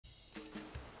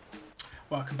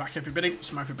Welcome back everybody,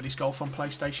 some Everybody's Golf on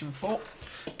PlayStation 4.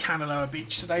 Kanaloa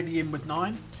Beach today, the in with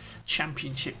 9.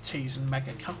 Championship tees and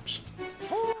mega cups.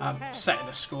 Setting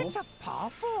a score. It's a par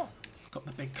 4. Got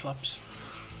the big clubs.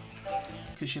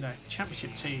 Because, you know,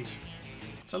 championship tees,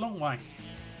 it's a long way.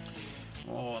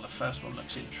 Oh, the first one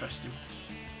looks interesting.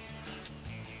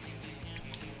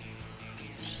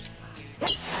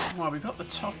 Well, we've got the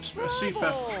top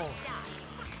super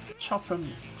top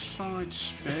and side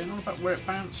spin. All about where it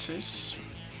bounces.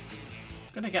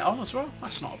 Going to get on as well.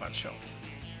 That's not a bad shot.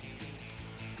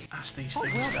 As these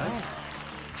things go.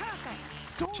 Perfect.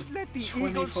 Don't let the 24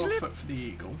 eagle slip. foot for the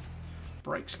eagle.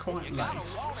 Breaks quite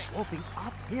late. Sloping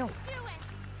uphill.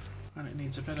 And it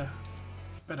needs a bit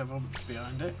of oomph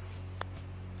behind it.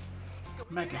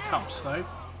 Mega cups though.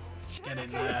 Get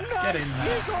in there. Get in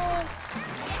there.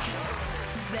 Yes!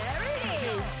 There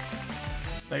it is!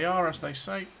 They are, as they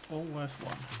say, all worth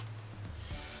one.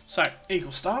 So,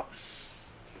 eagle start.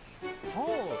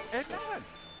 Hole 11.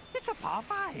 It's a par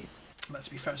 5. Let's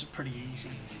be fair, it's a pretty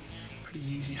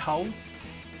easy hole.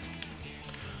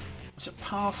 It's a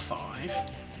par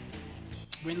 5.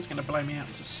 Wind's going to blow me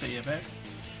out to sea a bit.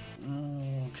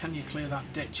 Ooh, can you clear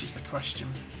that ditch is the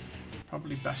question.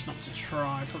 Probably best not to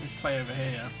try. Probably play over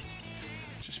here.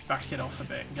 Just back it off a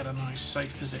bit and get a nice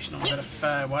safe position on a bit of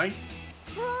fairway.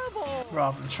 Bravo!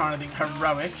 Rather than trying anything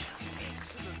heroic.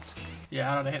 Excellent.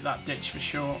 Yeah, I'd have hit that ditch for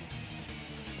sure.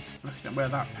 Looking at where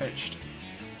that pitched.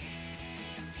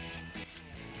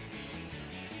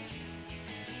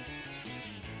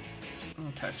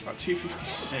 Okay, it's about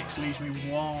 256. Leaves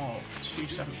me, wow,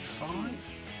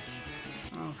 275.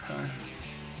 Okay.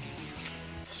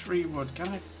 3 wood. Can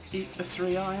I eat the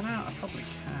 3 iron out? I probably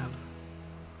can.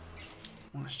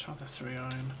 Let's try the 3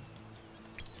 iron.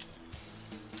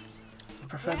 I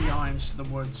prefer the irons to the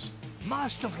woods.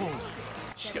 Masterful.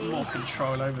 Just get more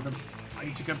control over them. I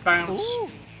need to go bounce. Ooh.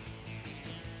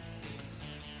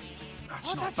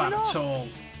 That's Oh, not that's bad enough. at all.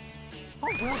 Oh,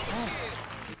 well done.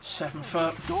 7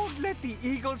 foot. Don't let the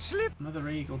eagle slip. Another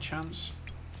eagle chance.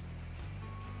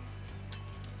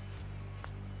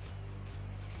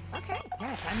 Okay.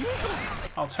 Yes, an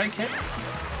eagle. I'll take it.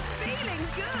 Feeling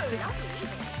good!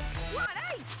 What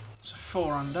an ace! It's a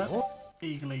 4 under.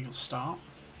 Eagle start.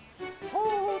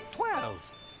 Hole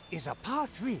 12 is a par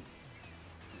 3.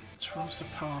 12's the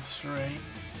par 3.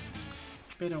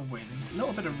 Bit of wind. A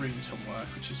little bit of room to work,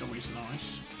 which is always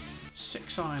nice.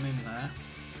 6 iron in there.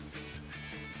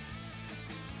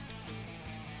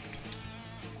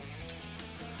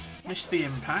 Missed the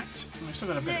impact. We've still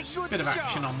got a bit of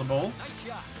action on the ball.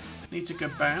 Needs a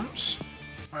good bounce.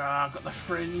 Ah, got the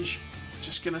fringe.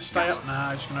 Just going to stay up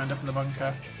now. Just going to end up in the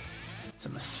bunker. It's a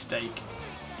mistake.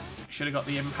 Should have got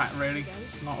the impact really.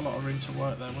 Not a lot of room to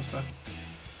work there, was there?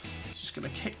 It's just going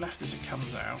to kick left as it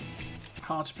comes out.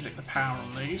 Hard to predict the power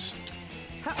on these.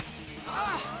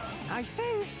 Nice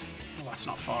save. Oh, that's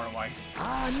not far away.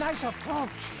 Ah, nice approach.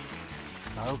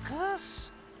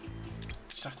 Focus.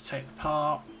 Just have to take the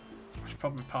par. It's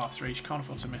probably par 3. You can't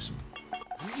afford to miss them.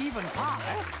 Even par.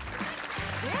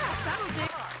 Yeah, that'll do.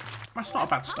 That's not a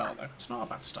bad start though. It's not a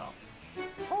bad start.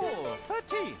 Hole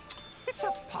 13. It's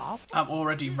a par 4. I'm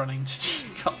already running to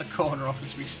cut the corner off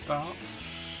as we start.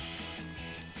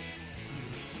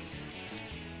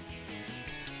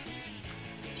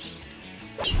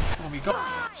 Oh, we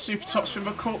got super topspin,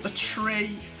 but caught the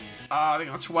tree. Ah, I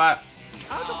think that's wet.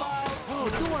 Out of bounds. Oh,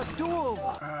 do a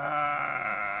do-over.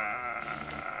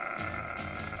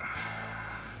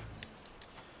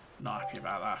 Not happy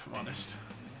about that, if I'm honest.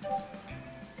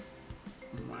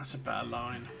 That's a better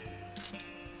line.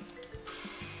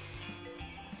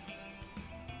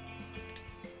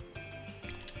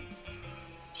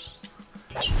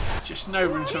 Just no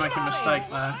room to make a mistake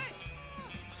there.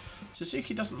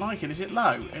 Suzuki doesn't like it. Is it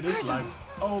low? It is low.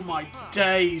 Oh my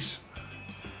days.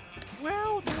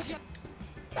 Well, that's...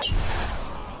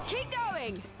 Keep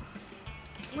going!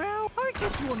 Well, I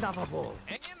get you another ball.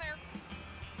 Hang in there.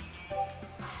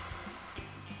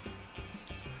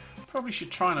 Probably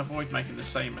should try and avoid making the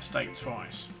same mistake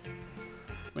twice. I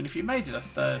mean, if you made it a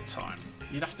 3rd time,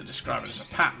 you'd have to describe it as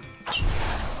a pattern.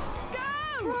 Go!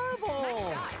 Bravo! Nice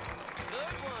shot.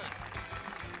 Good one.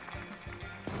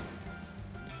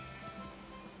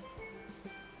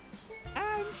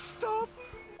 And stop.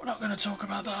 We're not going to talk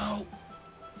about that hole.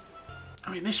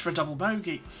 I mean, this for a double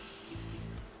bogey.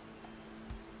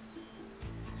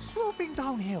 Sloping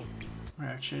downhill.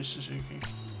 Yeah, cheers, Suzuki.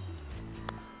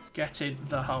 Get in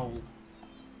the hole.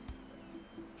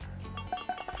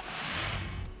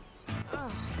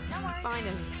 Oh,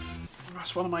 finally.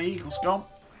 That's one of my eagles gone.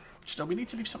 Still, we need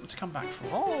to leave something to come back for.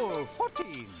 Hole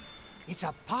 14. It's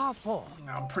a par 4.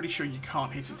 Now, I'm pretty sure you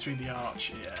can't hit it through the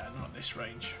arch. Yeah, not at this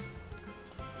range.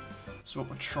 So what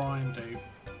we'll try and do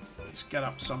is get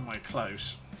up somewhere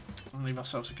close and leave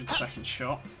ourselves a good second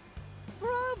shot.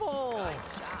 Bravo!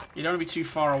 You don't want to be too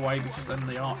far away because then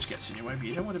the arch gets in your way, but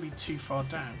you don't want to be too far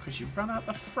down because you run out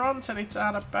the front and it's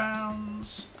out of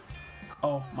bounds.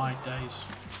 Oh my days.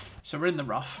 So we're in the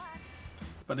rough,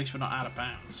 but at least we're not out of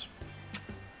bounds.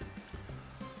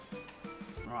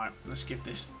 Right, let's give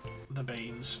this the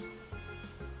beans.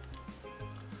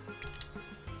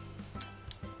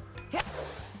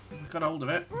 We've got hold of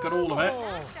it. We've got all of it.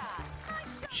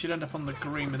 Should end up on the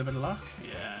green with a bit of luck.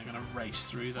 Yeah, I'm going to race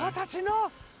through there. Oh, that's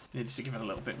enough. Needed to give it a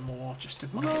little bit more just to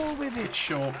Roll with it. It's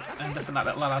short. End up in that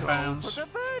little out of bounds. For the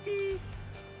birdie.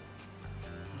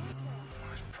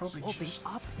 It's probably Sloping just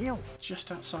uphill.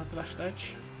 outside the left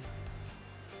edge.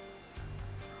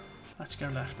 Let's go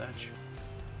left edge.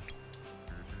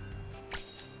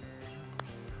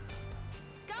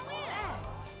 Go in.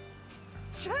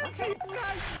 Champion,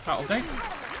 nice. That'll do.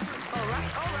 All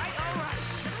right.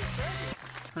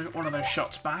 I got one of those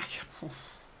shots back.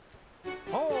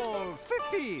 Hole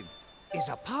 15 is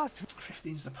a par 3.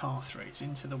 15's the par 3. It's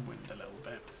into the wind a little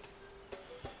bit.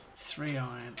 3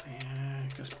 iron. Yeah,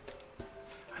 because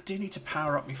I do need to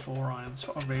power up my 4 iron. That's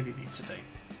what I really need to do.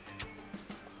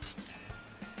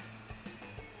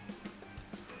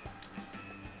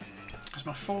 Because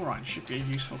my 4 iron should be a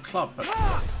useful club, but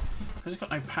because it's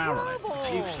got no power on it,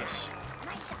 it's useless.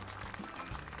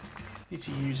 Need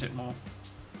to use it more.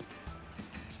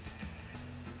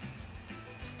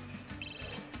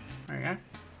 There we go.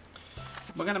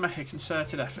 We're going to make a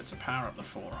concerted effort to power up the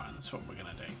 4 iron. That's what we're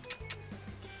going to do.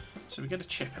 So we get a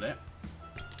chip at it.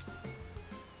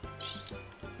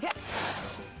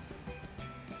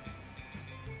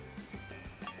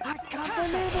 I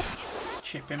can't believe it.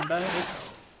 Chip in birdie.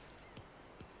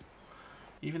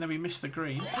 Even though we missed the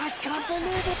green. I can't believe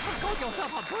it. I got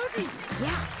yourself a birdie.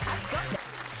 Yeah, I've got it.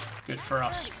 Good for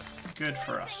us. Good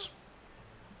for us.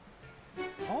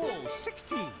 Hole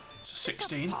 16. So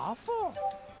 16. Par 4.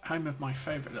 Home of my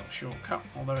favourite little shortcut.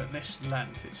 Although at this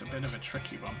length it's a bit of a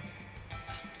tricky one.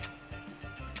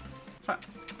 In fact,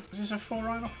 is this a 4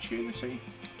 iron opportunity?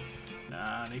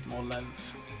 Nah, I need more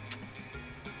length.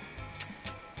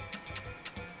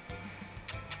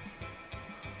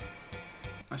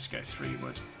 Let's go 3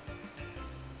 wood.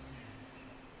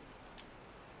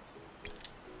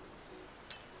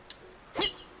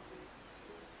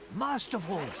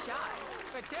 Masterful. Shot.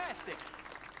 Fantastic.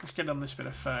 Let's get on this bit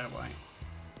of fairway.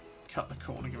 Cut the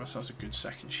corner, give ourselves a good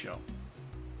second shot.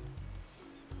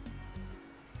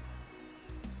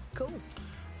 Cool.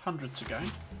 100 to go.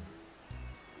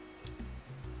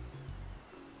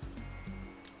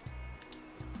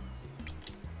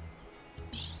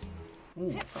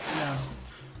 Ooh, yeah,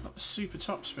 not the super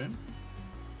top spin.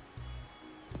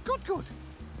 Good. Oh,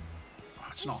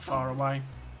 it's not far away.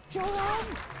 You're on.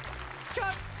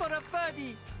 Chance for a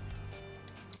birdie.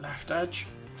 Left edge,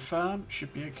 firm,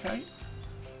 should be okay.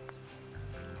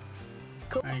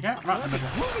 Cool. There you go, right in the middle.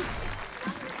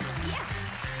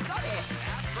 Yes, got it.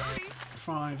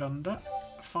 5 under,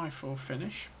 5-4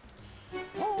 finish.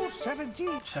 Hole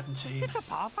 17. 17. It's a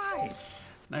par 5.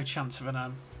 No chance of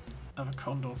a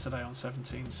condor today on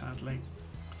 17, sadly.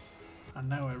 And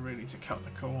nowhere really to cut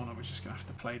the corner. We're just going to have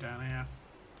to play down here.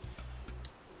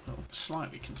 A little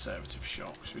slightly conservative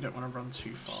shot because we don't want to run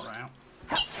too far out.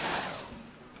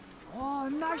 Oh,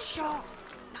 nice shot.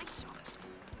 Nice shot.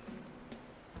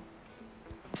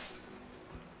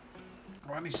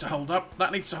 Oh, that needs to hold up.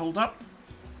 That needs to hold up.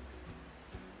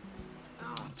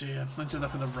 Oh dear, ended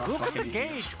up in the rough Look like at the an idiot.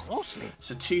 gauge closely.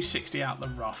 So 260 out the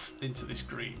rough into this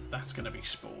green. That's going to be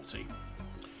sporty.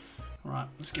 Right,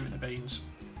 let's give it the beans.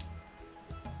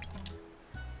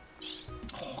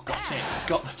 Oh, got it.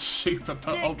 Got the super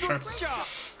ultra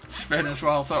spin as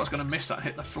well. Thought I was going to miss that.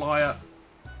 Hit the flyer.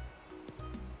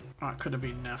 That could have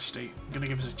been nasty. Going to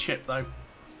give us a chip though.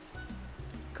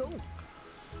 Cool.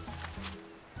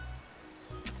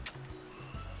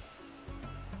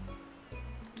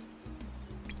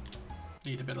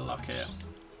 Need a bit of luck here.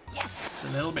 Yes. It's a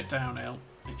little bit downhill.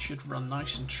 It should run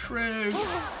nice and true.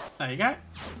 There you go.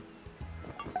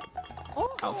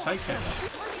 I'll take it.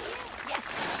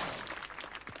 Yes.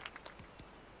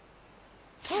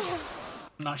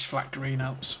 Nice flat green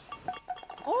helps.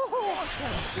 Oh,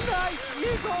 awesome. Nice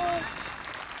eagle.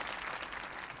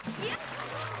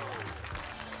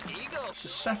 Eagle. It's a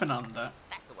 7 under.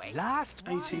 That's the way. Last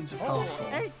one. 18's a par Hole 4.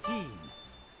 18.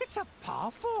 It's a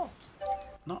par 4.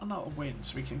 Not a lot of wind,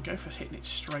 so we can go for hitting it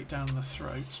straight down the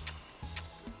throat.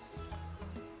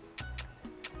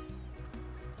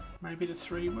 Maybe the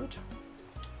 3 wood.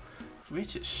 If we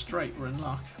hit it straight, we're in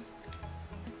luck.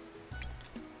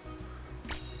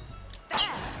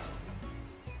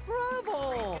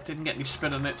 Bravo! Didn't get any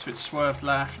spin on it, so it swerved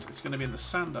left. It's going to be in the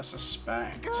sand, I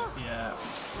suspect. Yeah.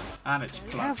 And it's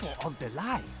plugged. Careful of the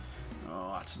line.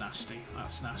 Oh, that's nasty.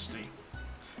 That's nasty.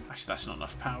 Actually, that's not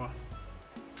enough power.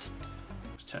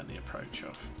 Let's turn the approach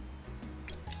off.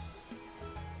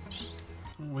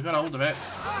 Ooh, we got hold of it.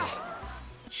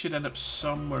 Should end up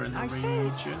somewhere in the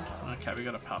region. Okay, we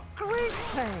got a pup. Great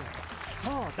play.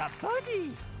 Oh, the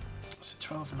birdie. It's a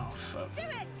 12.5 foot.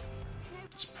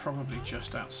 It's probably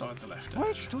just outside the left edge.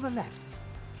 Wedge to the left.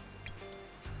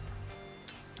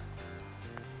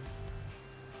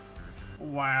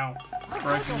 Wow.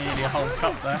 Broken nearly a whole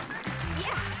cup there.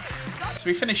 Yes. So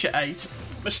we finish at 8.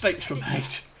 Mistakes were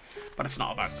made. But it's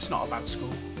not a bad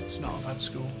score. It's not a bad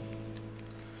score.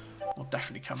 We'll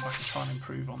definitely come back and try and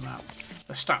improve on that.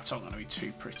 The stats aren't going to be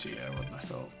too pretty here, wouldn't I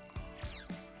thought?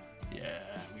 Yeah,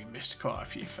 we missed quite a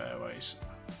few fairways.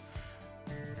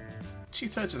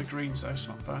 2/3 of the greens though, it's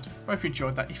not bad. I hope you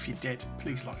enjoyed that. If you did,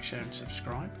 please like, share and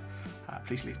subscribe.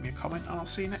 Please leave me a comment and I'll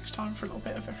see you next time for a little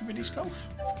bit of Everybody's Golf.